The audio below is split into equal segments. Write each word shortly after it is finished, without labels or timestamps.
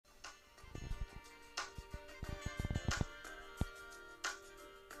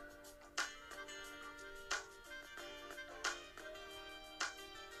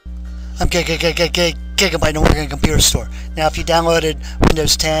I'm Gigabyte no working computer store. Now if you downloaded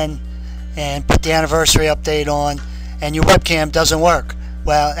Windows 10 and put the anniversary update on and your webcam doesn't work,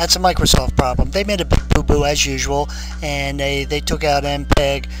 well, that's a Microsoft problem. They made a big boo-boo as usual, and they took out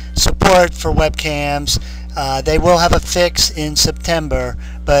MPEG support for webcams. They will have a fix in September,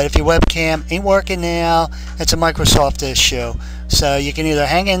 but if your webcam ain't working now, it's a Microsoft issue. So you can either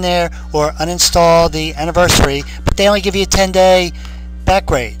hang in there or uninstall the anniversary, but they only give you a 10-day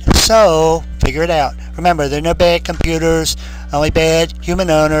back rate. So figure it out. Remember, there are no bad computers, only bad human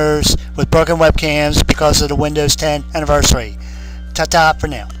owners with broken webcams because of the Windows 10 anniversary. Ta-ta for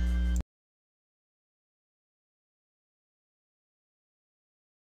now.